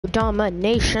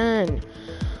Domination.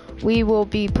 We will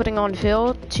be putting on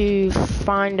Phil to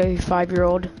find a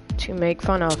 5-year-old to make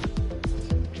fun of.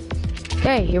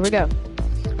 Okay, here we go.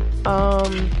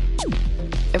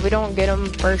 If we don't get him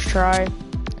first try,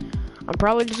 I'm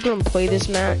probably just gonna play this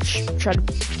match, try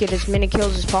to get as many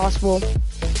kills as possible.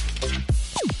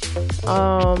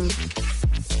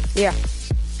 Yeah.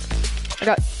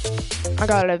 I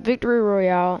got a victory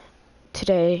royale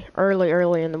today,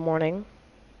 early in the morning.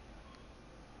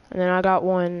 And then I got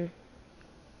one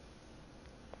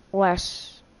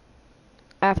last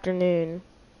afternoon.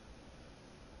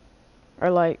 Or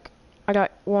like, I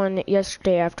got one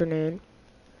yesterday afternoon.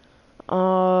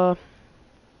 So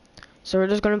we're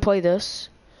just gonna play this.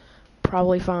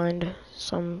 Probably find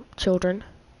some children.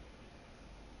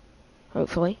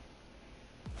 Hopefully.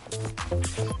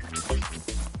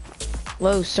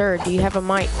 Hello, sir, do you have a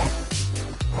mic?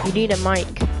 You need a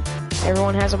mic.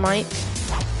 Everyone has a mic?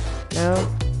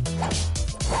 No?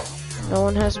 No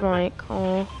one has a mic.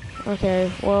 Oh, okay,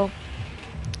 well.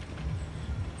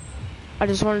 I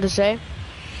just wanted to say,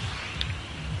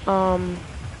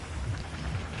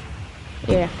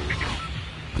 yeah.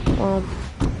 Well,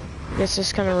 I guess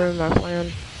this kind of ruined my plan,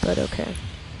 but okay.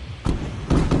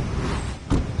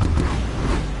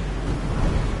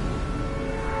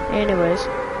 Anyways,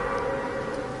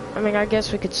 I mean, I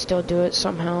guess we could still do it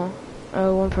somehow.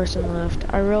 Oh, one person left.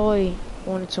 I really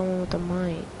wanted someone with a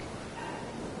mic.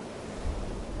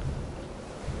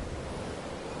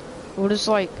 We'll just,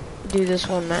 like, do this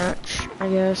one match, I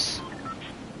guess.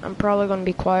 I'm probably gonna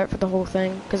be quiet for the whole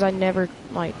thing, because I never,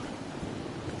 like,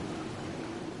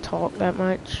 talk that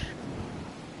much.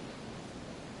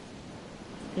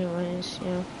 Anyways,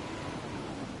 yeah.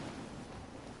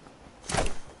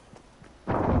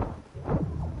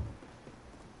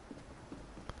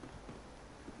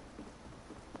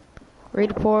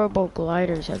 Redeployable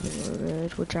gliders have been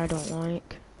removed, which I don't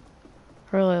like.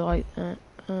 I really like that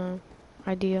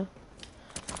idea.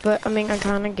 But, I mean, I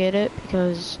kind of get it,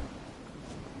 because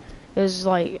there's,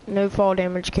 like, no fall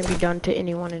damage can be done to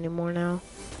anyone anymore now.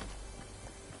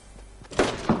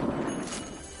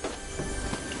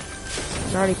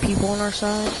 There's already people on our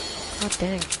side. God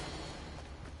dang.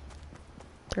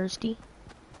 Thirsty?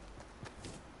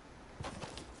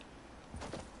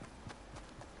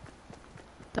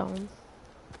 Dumb.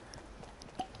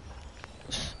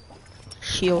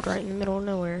 Shield right in the middle of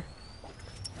nowhere.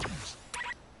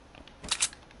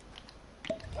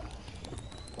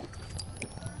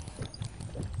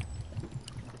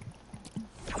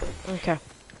 Okay.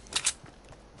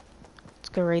 Let's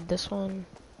go raid this one.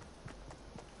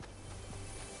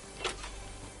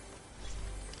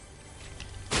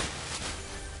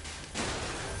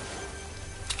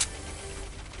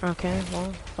 Okay,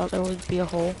 well, thought there would be a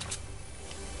hole.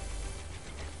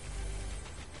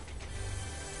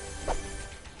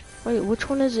 Wait, which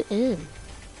one is it in?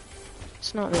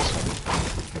 It's not this one.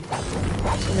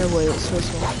 No way, it's this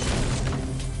one.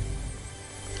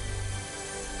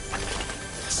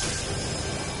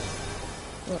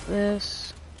 I want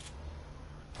this.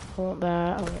 I want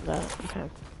that. I want that. Okay.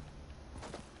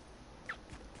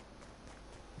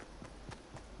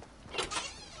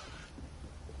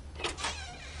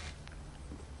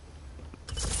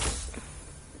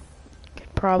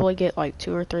 Could probably get like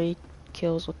 2 or 3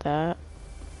 kills with that.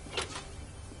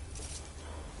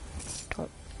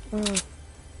 Don't.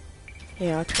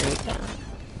 Yeah, I'll trade that.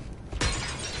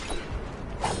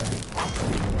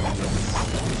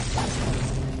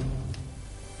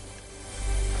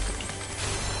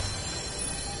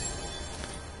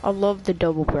 I love the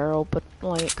double barrel, but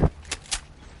like,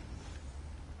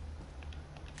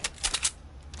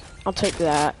 I'll take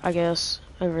that, I guess,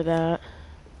 over that.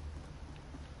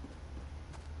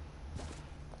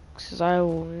 Because I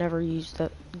will never use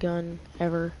that gun,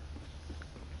 ever.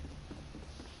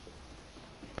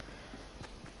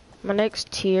 My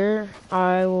next tier,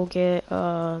 I will get,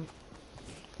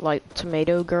 like,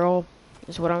 Tomato Girl,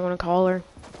 is what I want to call her.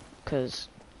 Because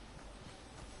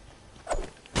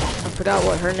I forgot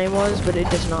what her name was, but it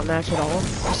does not match at all.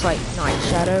 It's like Night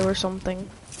Shadow or something.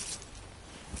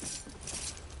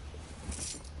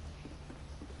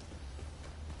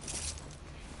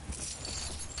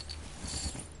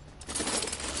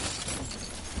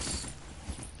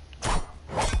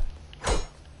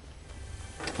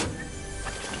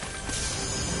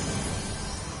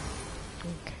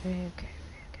 Okay.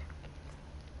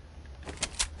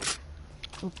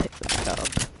 We'll pick that up.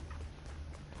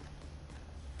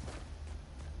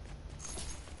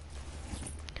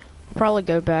 Probably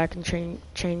go back and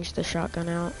change the shotgun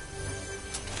out.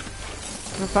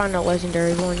 If I find a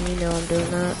legendary one, you know I'm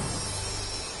doing that.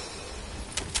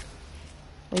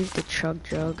 Leave the chug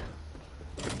jug.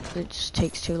 It just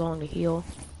takes too long to heal.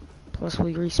 Plus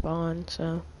we respawn,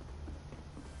 so.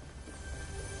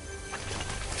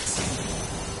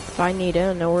 If I need it,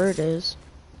 I know where it is.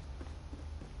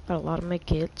 Got a lot of med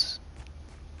kits.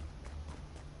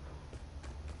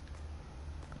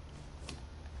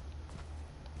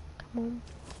 Come on.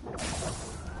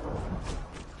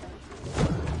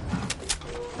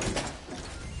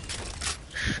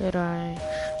 Should I?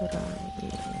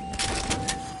 Yeah.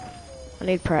 I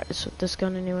need practice with this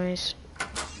gun anyways.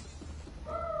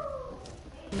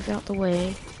 Move out the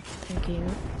way. Thank you.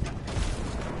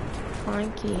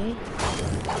 Frankie.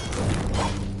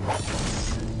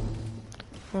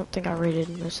 I don't think I raided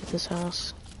most of this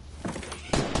house.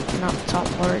 Not the top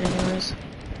part anyways.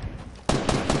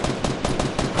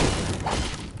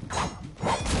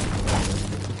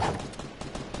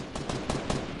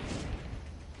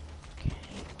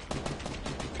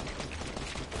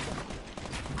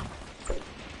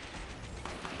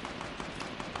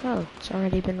 Oh, it's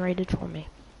already been raided for me.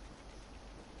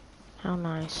 How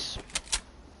nice.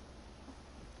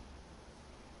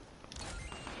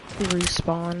 We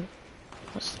respawn.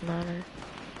 What's the matter?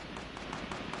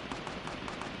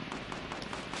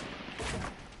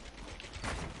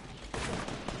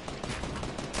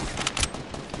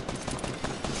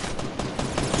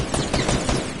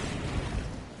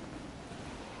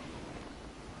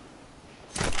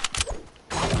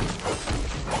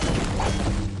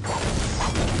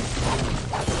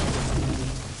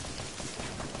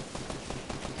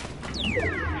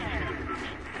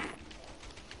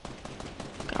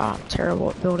 Ah, I'm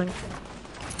terrible at building.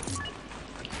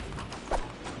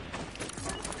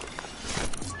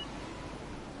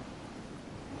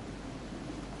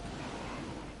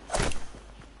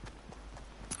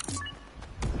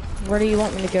 Where do you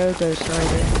want me to go, Ghost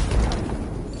Rider?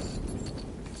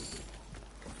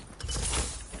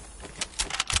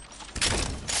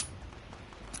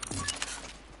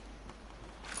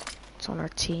 It's on our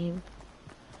team.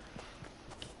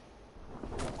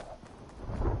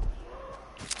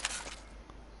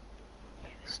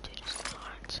 This dude is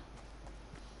not.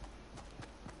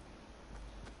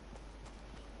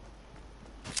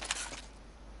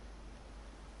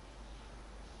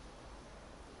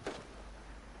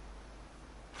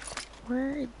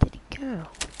 Where did he go?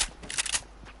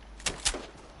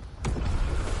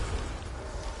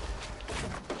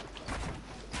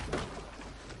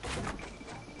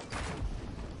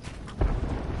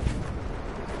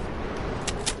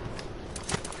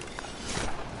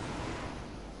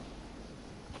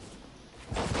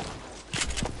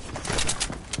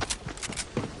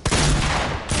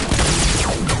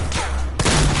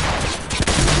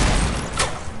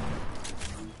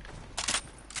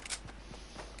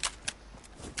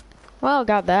 Well,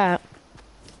 got that.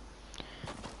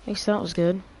 At least that was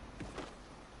good.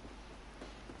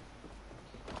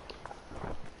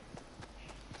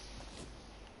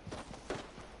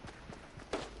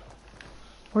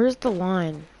 Where's the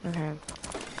line? Okay.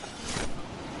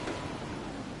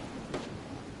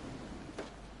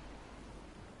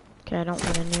 Okay, I don't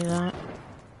want to do that.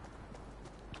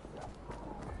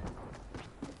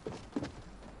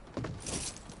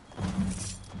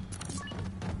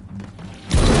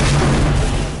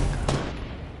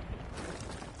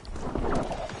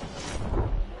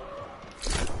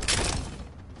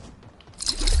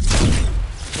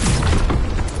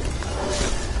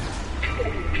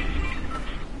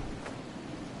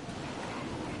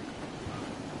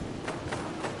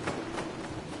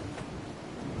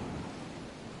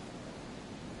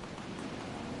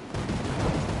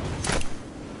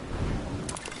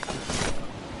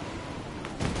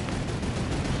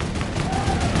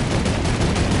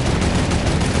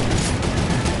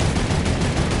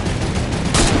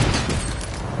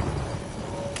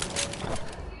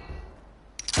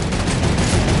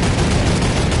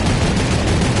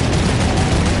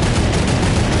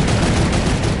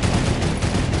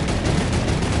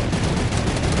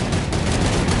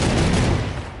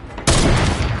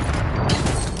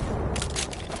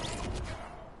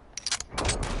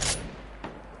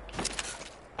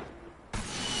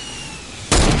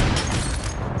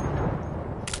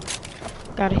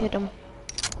 Gotta hit him.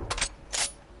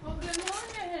 Well, good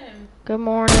morning. Good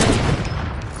morning.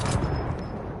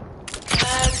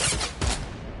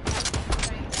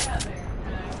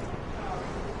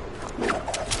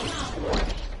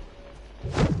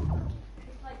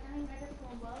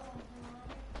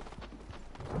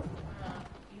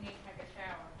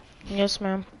 Yes,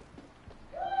 ma'am.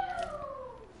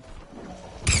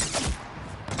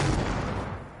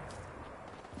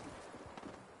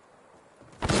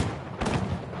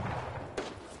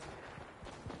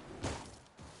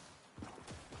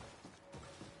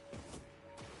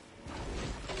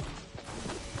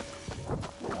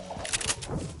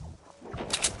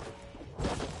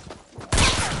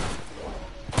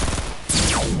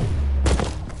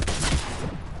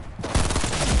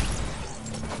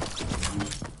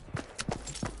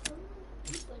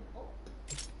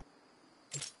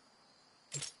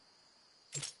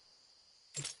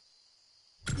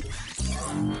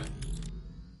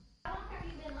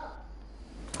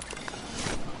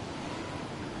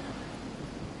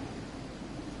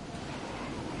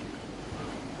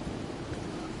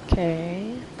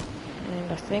 Okay.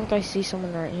 And I think I see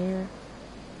someone right here.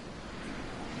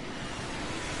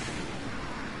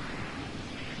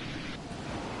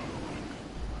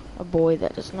 A boy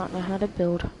that does not know how to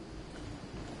build.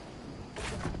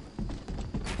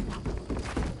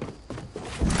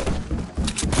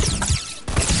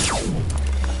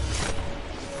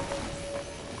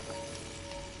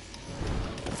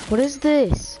 What is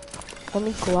this? Let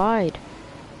me glide.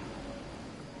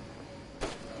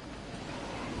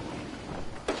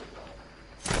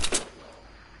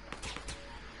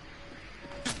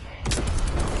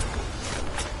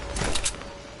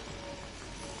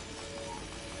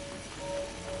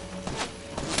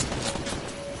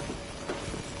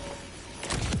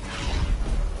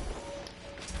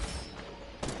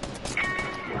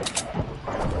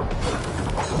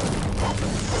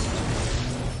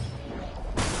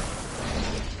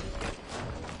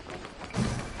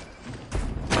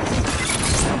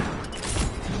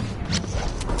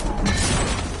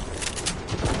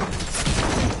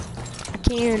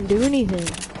 Can't even do anything.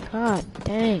 God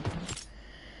dang.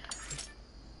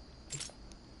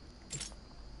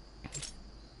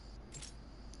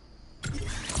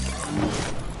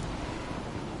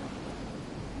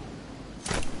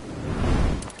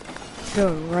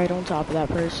 Go right on top of that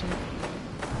person.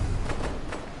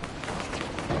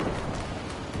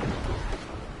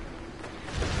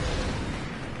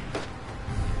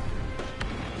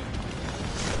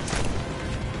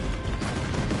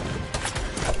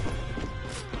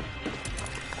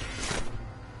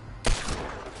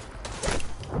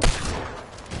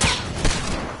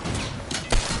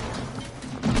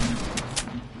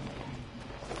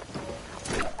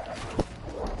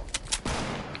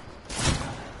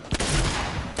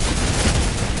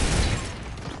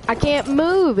 I can't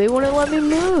move. It wouldn't let me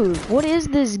move. What is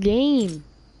this game?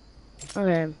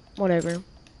 Okay, whatever.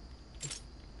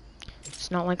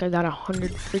 It's not like I got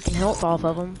 100 freaking health off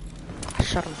of him. I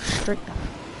shot him straight in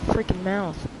the freaking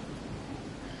mouth.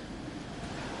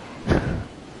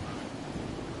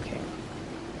 Okay.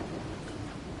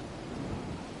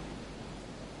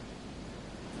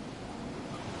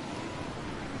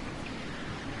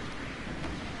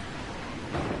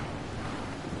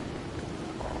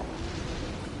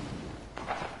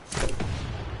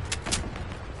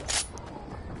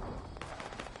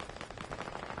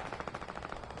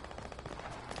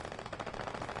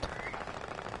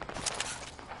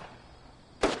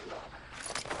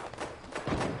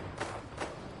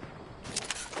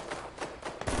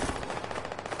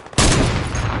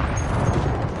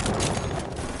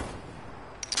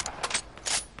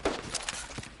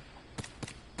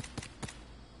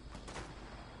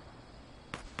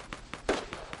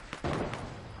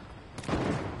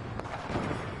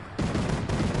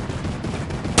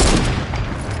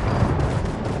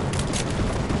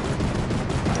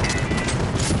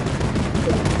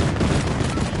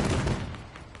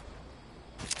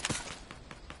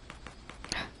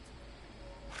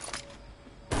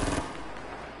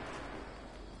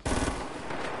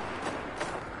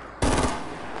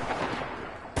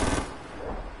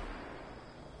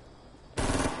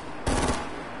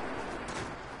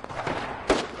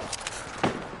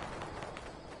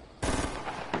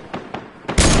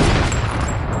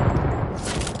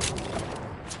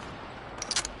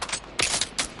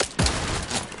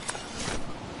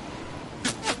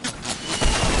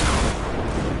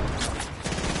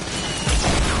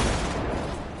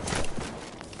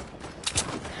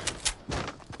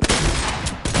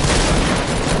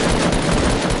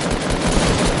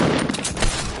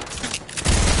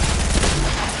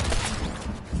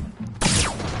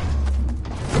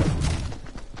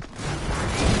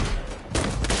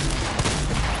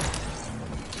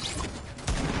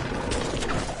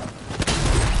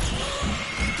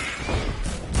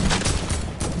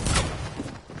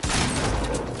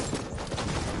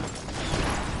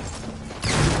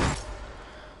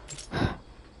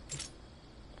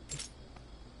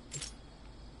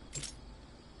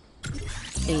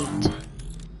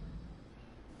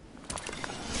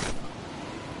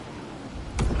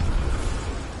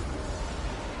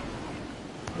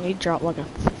 He dropped like a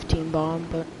 15 bomb,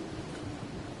 but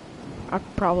I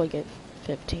could probably get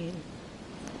 15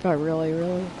 if I really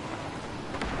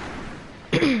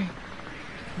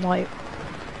like,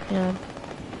 yeah,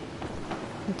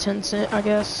 intense it, I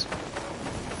guess.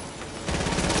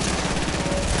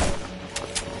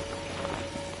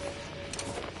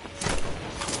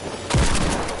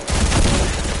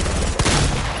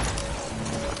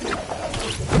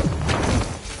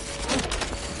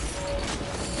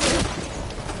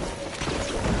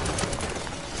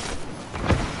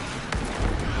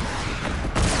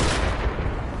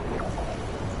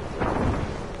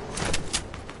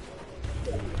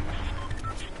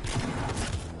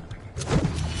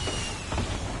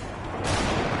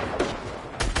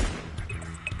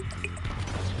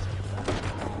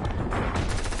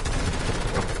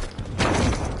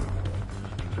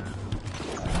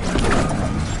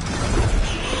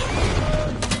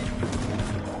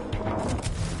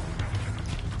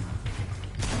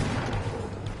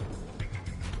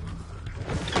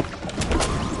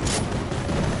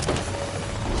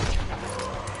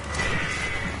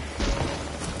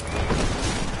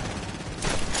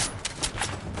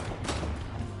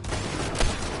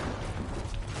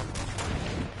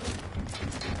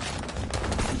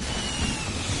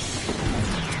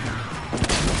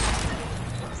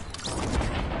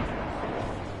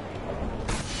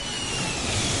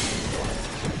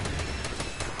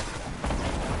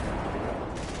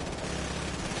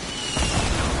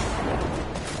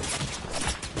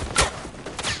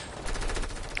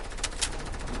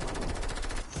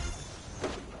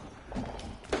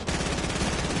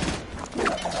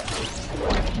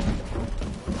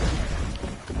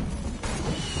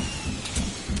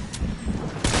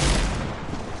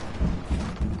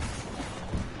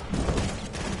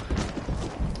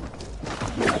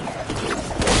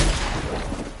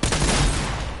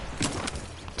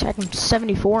 I'm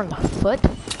 74 in the foot.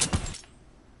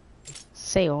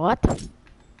 Say what?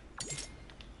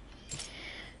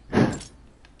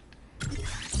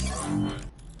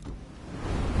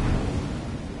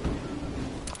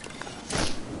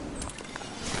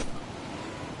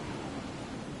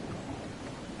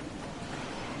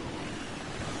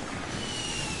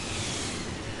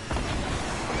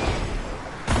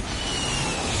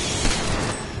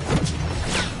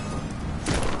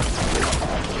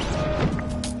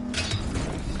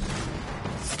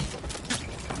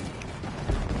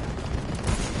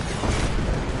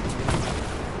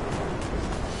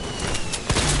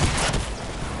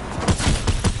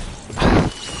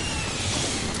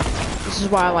 This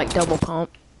is why I like double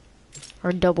pump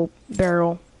or double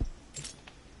barrel.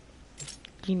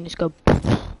 You can just go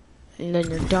and then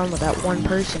you're done with that one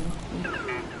person.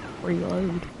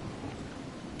 Reload.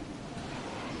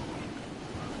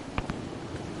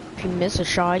 If you miss a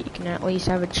shot, you can at least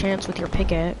have a chance with your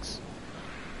pickaxe.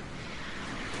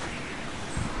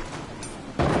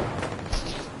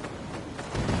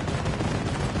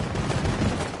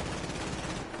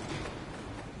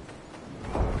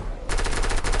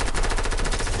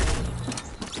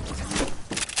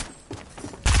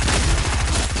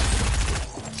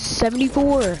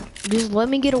 $74. Just let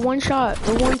me get a one shot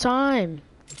the one time.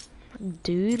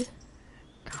 Dude.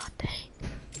 God dang.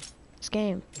 This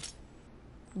game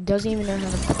doesn't even know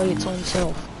how to play its own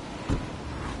self.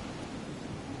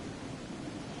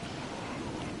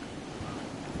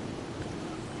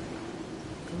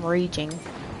 I'm raging.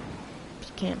 If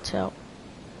you can't tell.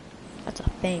 That's a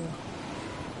thing.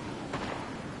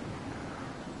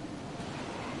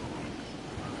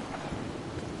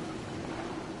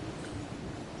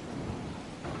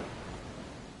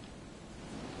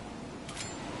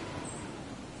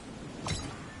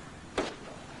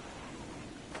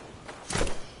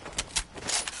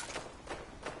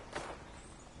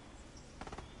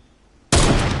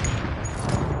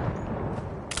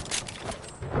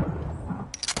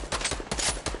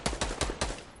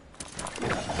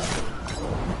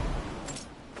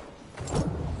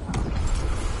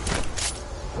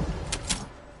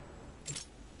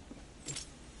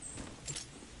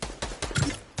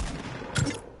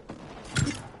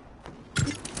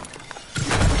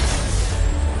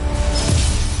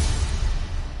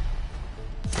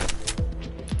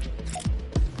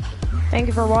 Thank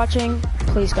you for watching.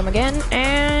 Please come again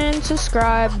and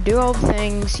subscribe. Do all the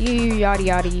things. You yada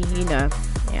yada. You know.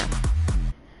 Yeah.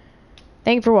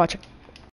 Thank you for watching.